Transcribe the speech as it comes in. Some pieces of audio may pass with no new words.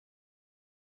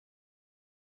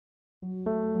She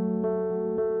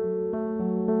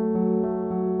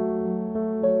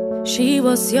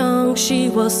was young, she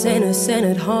was innocent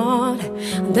at heart.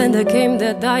 Then there came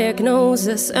the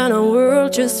diagnosis and her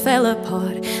world just fell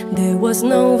apart. There was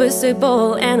no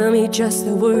visible enemy, just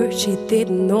a word she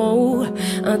didn't know.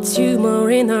 A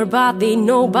tumor in her body,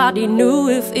 nobody knew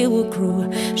if it would grow.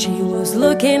 She was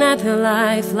looking at her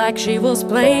life like she was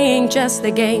playing just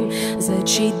a game. Said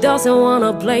she doesn't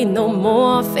wanna play no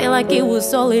more, felt like it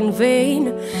was all in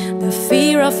vain. The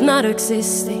fear of not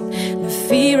existing, the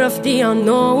fear of the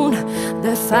unknown,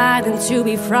 the fighting to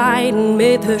be frightened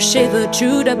made her shiver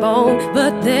to the bone.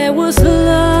 But there was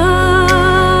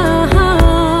love,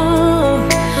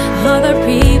 other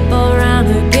people around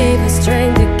her gave her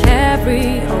strength to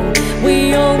carry on.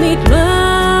 We all need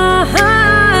love.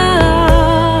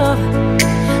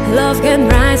 Love can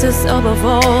rise us above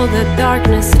all the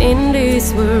darkness in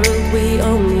this world. We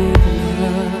all need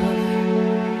love.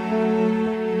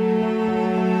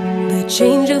 The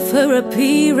change of her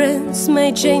appearance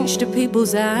may change the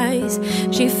people's eyes.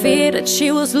 She feared that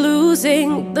she was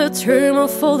losing the term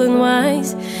of old and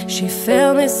wise. She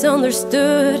felt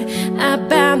misunderstood,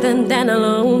 abandoned and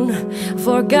alone,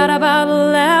 forgot about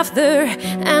laughter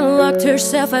and locked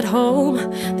herself at home.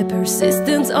 The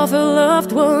persistence of her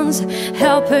loved ones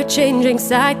helped her change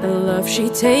inside. The love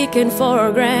she'd taken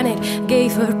for granted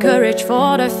gave her courage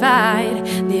for the fight.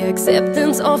 The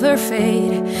acceptance of her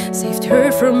fate saved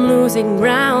her from losing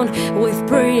ground. With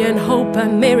prayer and hope a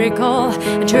miracle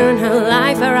and turned her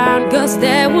life around. 'Cause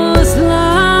there was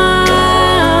love,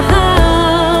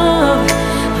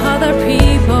 other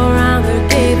people around her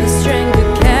gave her strength to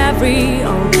carry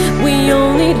on. We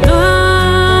all need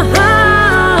love.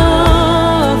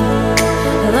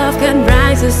 Love can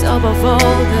rise us above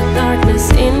all the darkness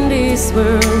in this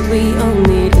world. We all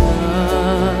need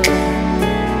love.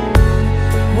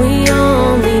 We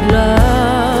all need love.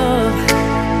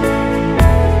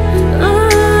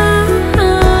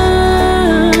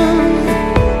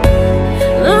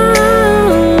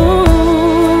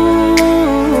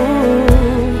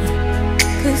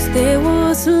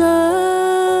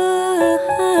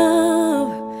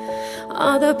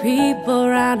 Other people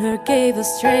around her gave us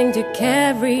strength to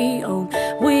carry on.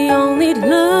 We all need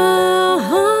love.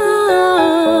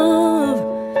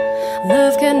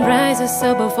 Love can rise us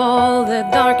above all the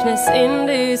darkness in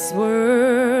this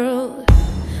world.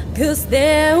 'Cause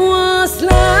there was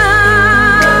love.